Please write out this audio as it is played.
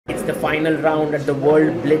the final round at the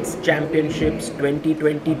World Blitz Championships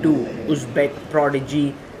 2022. Uzbek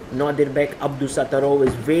prodigy Uzbek Abdusattorov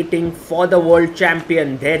is waiting for the world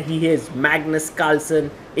champion. There he is. Magnus Carlsen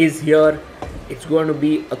is here. It's going to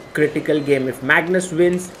be a critical game. If Magnus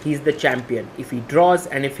wins, he's the champion. If he draws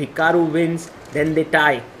and if Hikaru wins, then they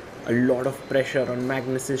tie. A lot of pressure on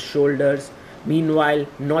Magnus's shoulders. Meanwhile,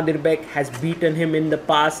 Uzbek has beaten him in the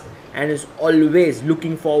past and is always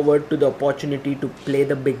looking forward to the opportunity to play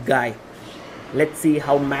the big guy. Let's see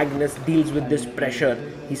how Magnus deals with this pressure.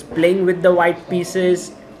 He's playing with the white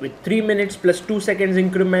pieces with 3 minutes plus 2 seconds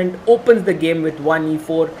increment, opens the game with 1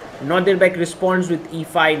 e4. Uzbek responds with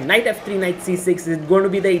e5, knight f3, knight c6. Is it going to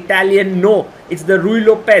be the Italian? No, it's the Rui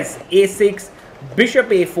Lopez. a6, bishop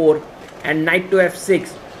a4 and knight to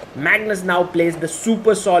f6. Magnus now plays the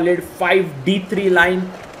super solid 5 d3 line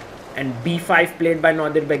and b5 played by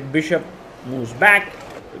Uzbek. Bishop moves back.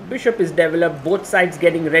 Bishop is developed, both sides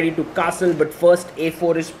getting ready to castle, but first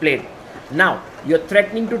a4 is played. Now you're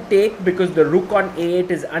threatening to take because the rook on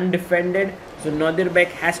a8 is undefended, so Uzbek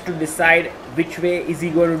has to decide which way is he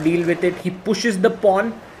going to deal with it. He pushes the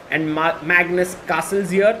pawn and Magnus castles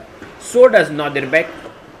here. So does Uzbek,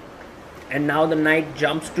 and now the knight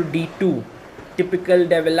jumps to d2. Typical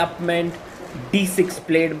development. d6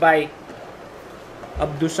 played by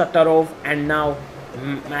Abdusattorov, and now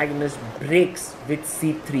Magnus breaks with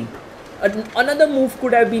c3. Another move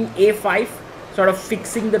could have been a5, sort of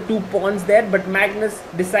fixing the two pawns there, but Magnus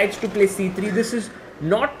decides to play c3. This is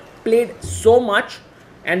not played so much,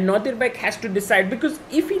 and Uzbek has to decide, because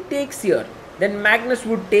if he takes here, then Magnus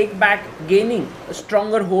would take back, gaining a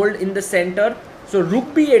stronger hold in the center. So rook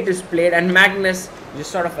b8 is played and Magnus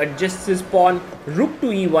just sort of adjusts his pawn. Rook to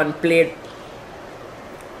e1 played.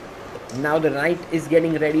 Now the knight is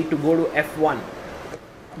getting ready to go to f1.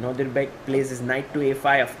 Uzbek plays his knight to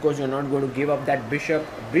a5. Of course, you're not going to give up that bishop.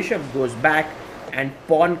 Bishop goes back and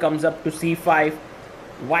pawn comes up to c5.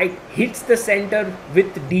 White hits the center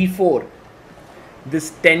with d4. This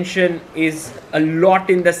tension is a lot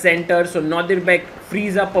in the center, so Uzbek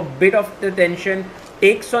frees up a bit of the tension.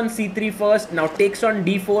 Takes on c3 first, now takes on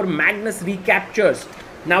d4. Magnus recaptures.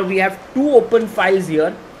 Now we have two open files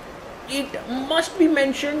here. It must be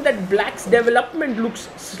mentioned that Black's development looks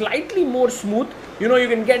slightly more smooth. You know, you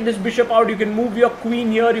can get this bishop out, you can move your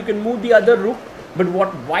queen here, you can move the other rook. But what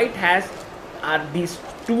White has are these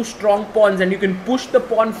two strong pawns, and you can push the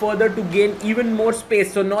pawn further to gain even more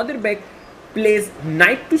space. So Uzbek plays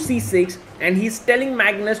knight to c6 and he's telling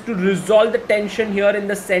Magnus to resolve the tension here in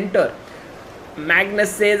the center. Magnus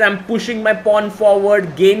says, I'm pushing my pawn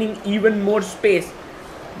forward, gaining even more space.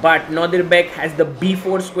 But Uzbek has the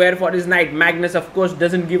b4 square for his knight. Magnus, of course,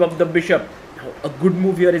 doesn't give up the bishop. Now, a good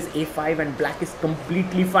move here is a5 and Black is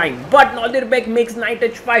completely fine. But Uzbek makes knight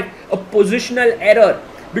h5, a positional error.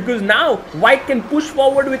 Because now, White can push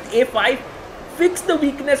forward with a5, fix the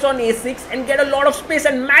weakness on a6 and get a lot of space.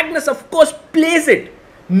 And Magnus, of course, plays it.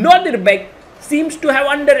 Uzbek seems to have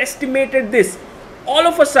underestimated this. All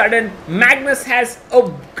of a sudden, Magnus has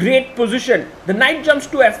a great position. The knight jumps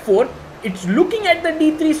to f4. It's looking at the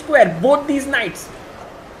d3 square, both these knights.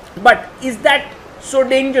 But is that so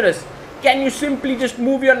dangerous? Can you simply just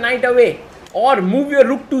move your knight away? Or move your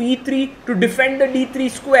rook to e3 to defend the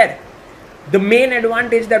d3 square? The main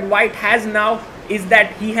advantage that White has now is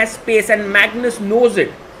that he has space, and Magnus knows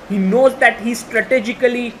it. He knows that he's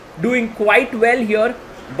strategically doing quite well here,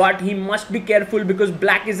 but he must be careful because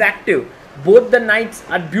Black is active. Both the knights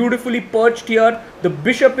are beautifully perched here. The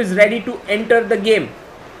bishop is ready to enter the game.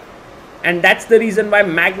 And that's the reason why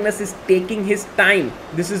Magnus is taking his time.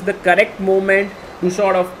 This is the correct moment to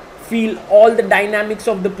sort of feel all the dynamics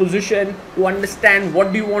of the position, to understand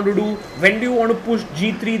what do you want to do, when do you want to push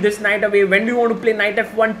g3 this knight away, when do you want to play knight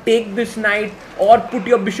f1, take this knight, or put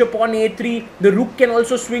your bishop on a3. The rook can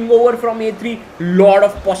also swing over from a3. Lot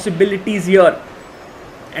of possibilities here.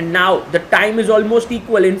 And now the time is almost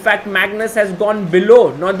equal. In fact, Magnus has gone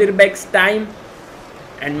below Uzbek's time,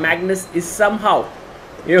 and Magnus is somehow,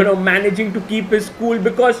 managing to keep his cool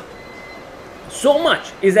because so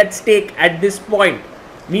much is at stake at this point.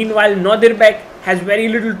 Meanwhile, Uzbek has very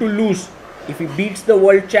little to lose. If he beats the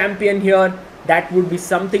world champion here, that would be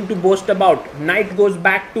something to boast about. Knight goes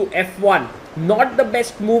back to f1. Not the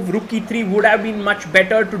best move. Rook e3 would have been much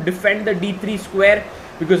better to defend the d3 square,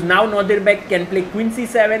 because now Uzbek can play queen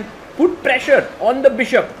c7, put pressure on the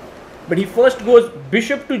bishop. But he first goes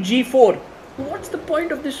bishop to g4. What's the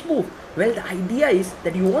point of this move? Well, the idea is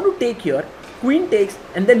that you want to take here, queen takes,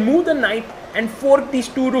 and then move the knight and fork these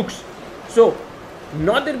two rooks. So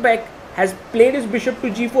Uzbek has played his bishop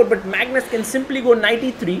to g4, but Magnus can simply go knight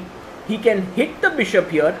e3, he can hit the bishop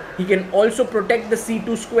here. He can also protect the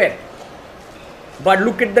c2 square. But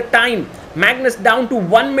look at the time. Magnus down to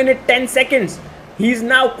 1 minute 10 seconds. He's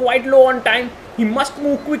now quite low on time. He must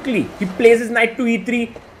move quickly. He plays his knight to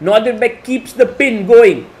e3. Nordirbeck keeps the pin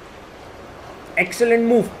going. Excellent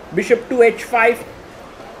move. Bishop to h5.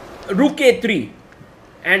 Rook a3.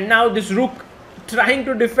 And now this rook trying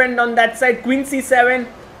to defend on that side. Queen c7.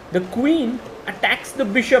 The queen attacks the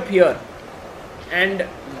bishop here. And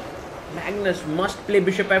Magnus must play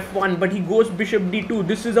bishop f1. But he goes bishop d2.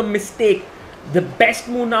 This is a mistake. The best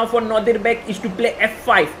move now for Nordirbeck is to play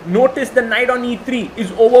f5. Notice the knight on e3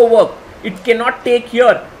 is overworked. It cannot take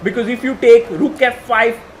here, because if you take, rook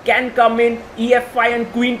f5 can come in, ef5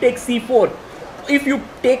 and queen takes c4. If you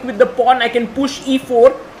take with the pawn, I can push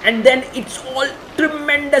e4 and then it's all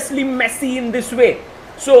tremendously messy in this way.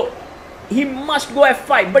 So he must go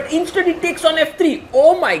f5, but instead he takes on f3.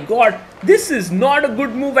 Oh my god, this is not a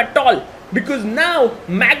good move at all, because now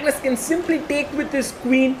Magnus can simply take with his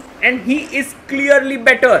queen and he is clearly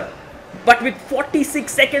better. But with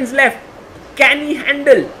 46 seconds left, can he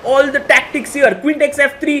handle all the tactics here? Queen takes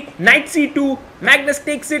f3, knight c2, Magnus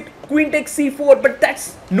takes it, queen takes c4, but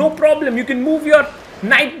that's no problem. You can move your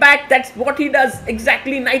knight back. That's what he does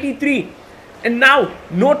exactly, knight e3. And now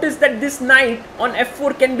notice that this knight on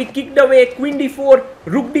f4 can be kicked away. Queen d4,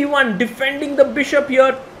 rook d1, defending the bishop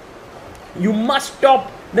here. You must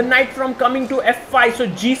stop the knight from coming to f5, so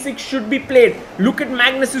g6 should be played. Look at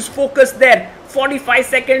Magnus's focus there. 45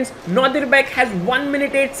 seconds. Nordirbeck has 1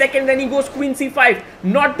 minute 8 seconds and he goes queen c5.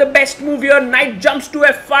 Not the best move here. Knight jumps to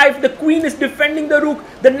f5. The queen is defending the rook.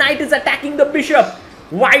 The knight is attacking the bishop.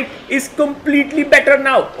 White is completely better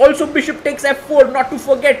now. Also bishop takes f4. Not to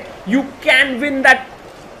forget, you can win that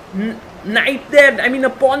knight there. I mean a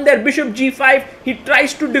pawn there. Bishop g5. He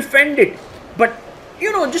tries to defend it. But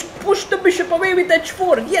you know, just push the bishop away with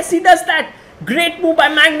h4. Yes, he does that. Great move by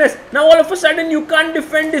Magnus. Now all of a sudden you can't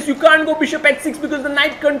defend this. You can't go bishop h6 because the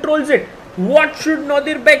knight controls it. What should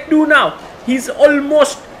Nordirbeck do now? He's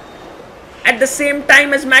almost at the same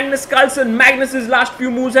time as Magnus Carlsen. Magnus's last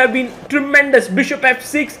few moves have been tremendous. Bishop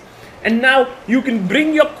f6. And now you can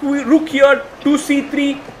bring your rook here to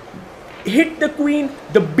c3. Hit the queen.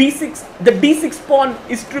 The d6 pawn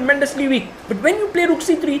is tremendously weak. But when you play rook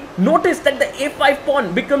c3, notice that the a5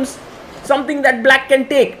 pawn becomes something that black can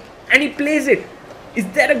take. And he plays it. Is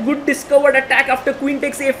there a good discovered attack after queen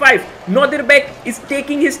takes a5? Nordirbeck is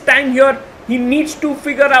taking his time here. He needs to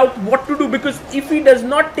figure out what to do, because if he does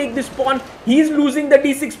not take this pawn, he is losing the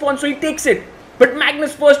d6 pawn, so he takes it. But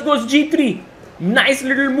Magnus first goes g3. Nice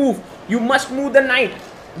little move. You must move the knight.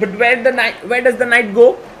 But where does the knight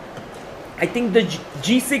go? I think the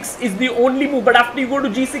g6 is the only move, but after you go to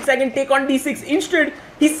g6, I can take on d6. Instead,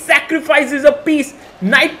 he sacrifices a piece.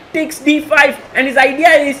 Knight takes d5, and his idea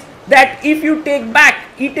is that if you take back,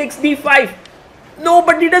 he takes d5. No,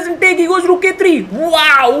 but he doesn't take, he goes rook a3.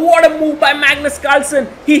 Wow, what a move by Magnus Carlsen.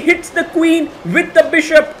 He hits the queen with the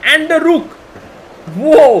bishop and the rook.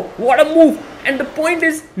 Whoa, what a move. And the point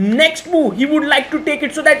is, next move, he would like to take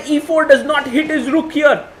it so that e4 does not hit his rook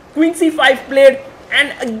here. Queen c5 played,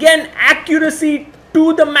 and again accuracy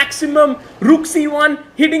to the maximum. Rook c1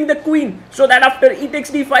 hitting the queen, so that after e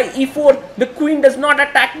takes d5, e4, the queen does not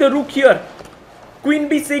attack the rook here. Queen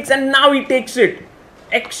b6, and now he takes it.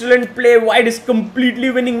 Excellent play. White is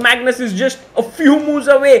completely winning. Magnus is just a few moves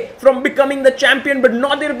away from becoming the champion, but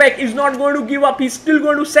Nordirbeck is not going to give up. He's still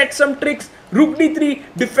going to set some tricks. Rook d3,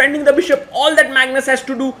 defending the bishop. All that Magnus has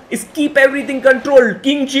to do is keep everything controlled.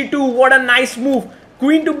 King g2, what a nice move.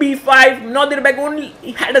 Queen to b5. Nordirbeck only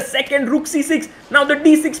had a second. Rook c6. Now the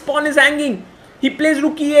d6 pawn is hanging. He plays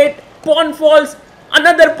rook e8. Pawn falls.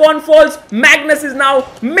 Another pawn falls. Magnus is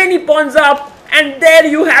now many pawns up. And there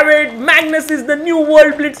you have it. Magnus is the new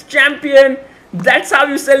World Blitz champion. That's how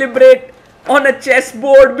you celebrate on a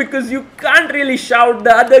chessboard, because you can't really shout.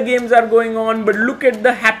 The other games are going on, but look at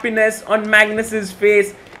the happiness on Magnus's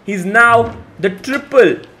face. He's now the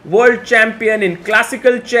triple world champion in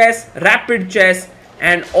classical chess, rapid chess,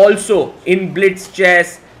 and also in blitz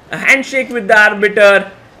chess. A handshake with the arbiter,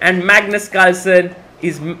 and Magnus Carlsen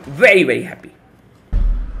is very, very happy.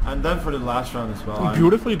 And then for the last round as well.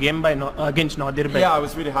 Beautiful game by against Nordirbeck. Yeah, I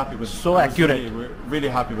was really happy with. So accurate. Really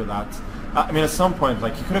happy with that. I mean, at some point,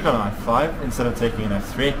 like, he could have gone on f5 instead of taking an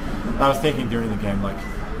f3. And I was thinking during the game, like,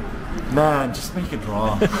 man, just make a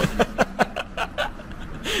draw.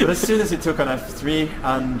 But as soon as he took on f3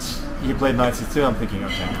 and he played knight c2, I'm thinking,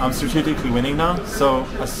 okay, I'm strategically winning now. So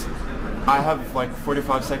I have like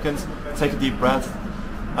 45 seconds. Take a deep breath.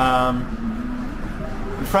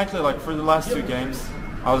 And frankly, like, for the last two games,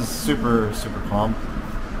 I was super calm.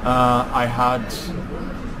 I had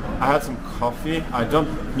I had some coffee. I don't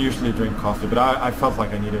usually drink coffee, but I felt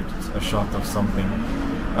like I needed a shot of something.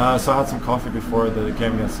 So I had some coffee before the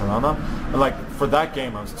game against Solana. But like for that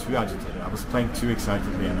game, I was too agitated. I was playing too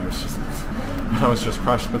excitedly, and I was just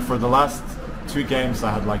crushed. But for the last 2 games,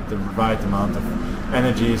 I had like the right amount of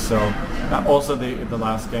energy. So also the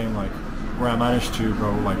last game, like where I managed to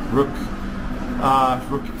go like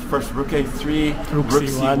first rook a3, rook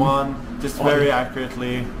c1, just very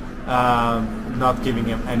accurately, not giving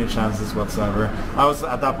him any chances whatsoever. I was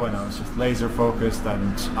at that point, I was just laser focused,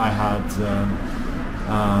 and I had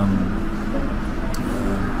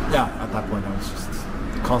at that point I was just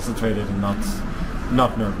concentrated and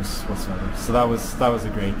not nervous whatsoever. So that was a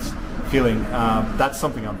great feeling. That's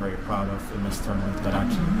something I'm very proud of in this tournament.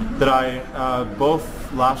 That I both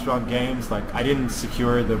last round games, like I didn't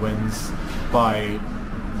secure the wins by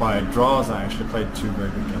draws. I actually played 2 very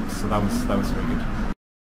good games. So that was very good.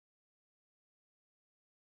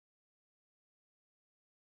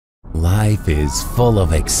 Life is full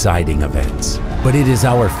of exciting events, but it is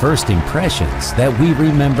our first impressions that we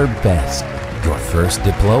remember best. Your first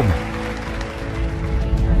diploma,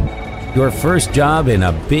 your first job in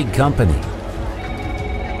a big company,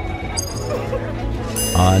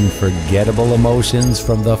 unforgettable emotions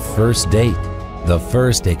from the first date, the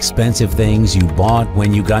first expensive things you bought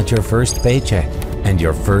when you got your first paycheck, and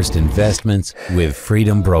your first investments with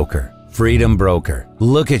Freedom Broker. Freedom Broker.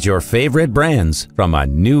 Look at your favorite brands from a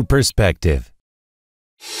new perspective.